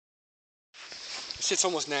shit's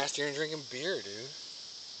almost nastier than drinking beer, dude.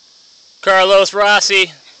 Carlos Rossi.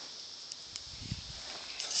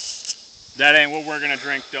 That ain't what we're gonna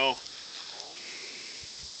drink, though.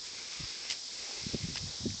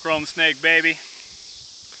 Chrome Snake, baby.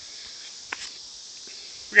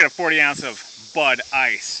 We got a 40 ounce of Bud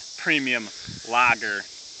Ice Premium Lager.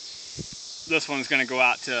 This one's gonna go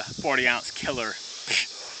out to 40 ounce Killer,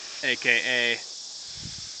 aka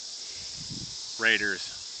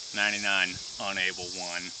Raiders 99 Unable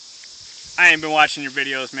 1. I ain't been watching your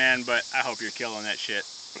videos, man, but I hope you're killing that shit.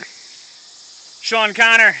 Sean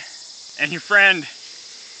Connor and your friend.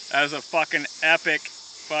 That was a fucking epic,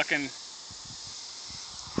 fucking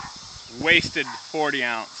wasted 40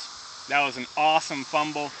 ounce. That was an awesome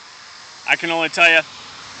fumble. I can only tell you,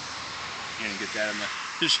 you're gonna get that in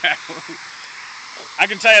the shadow. I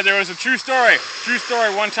can tell you there was a true story. True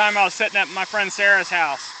story. One time I was sitting at my friend Sarah's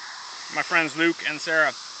house. My friends Luke and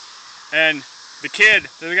Sarah. And the kid,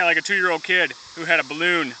 they got like a 2-year-old kid who had a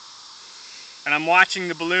balloon. And I'm watching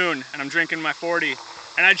the balloon and I'm drinking my 40.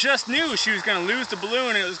 And I just knew she was gonna lose the balloon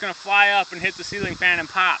and it was gonna fly up and hit the ceiling fan and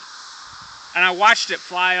pop. And I watched it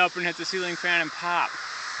fly up and hit the ceiling fan and pop.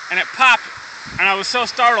 And it popped, and I was so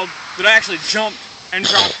startled that I actually jumped and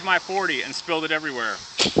dropped my 40 and spilled it everywhere.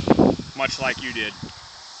 Much like you did.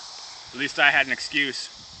 At least I had an excuse,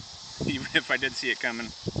 even if I did see it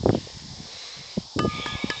coming.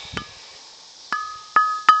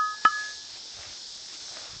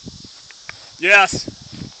 Yes.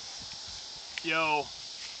 Yo.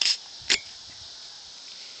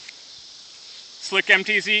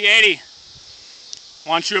 slickmtz80.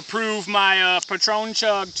 Why don't you approve my Patron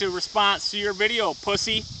chug to response to your video,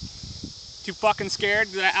 pussy? Too fucking scared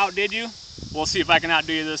that I outdid you? We'll see if I can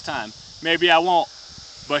outdo you this time. Maybe I won't,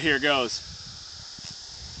 but here goes.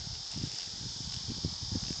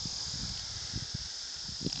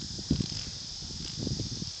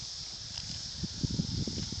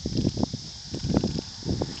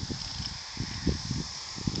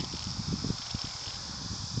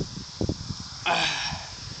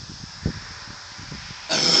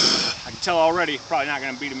 I can tell already, probably not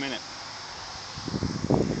gonna beat a minute.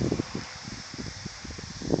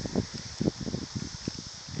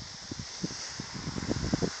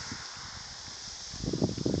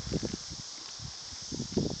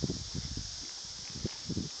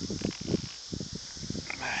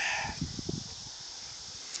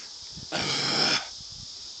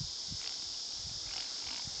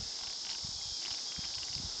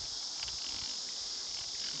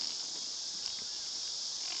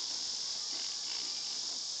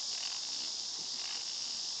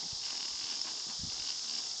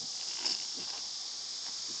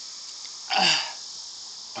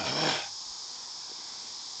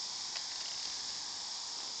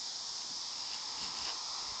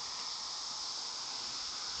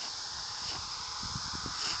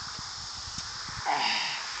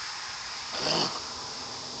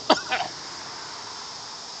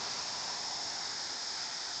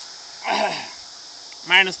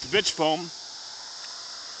 Minus the bitch foam. I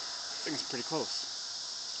think it's pretty close.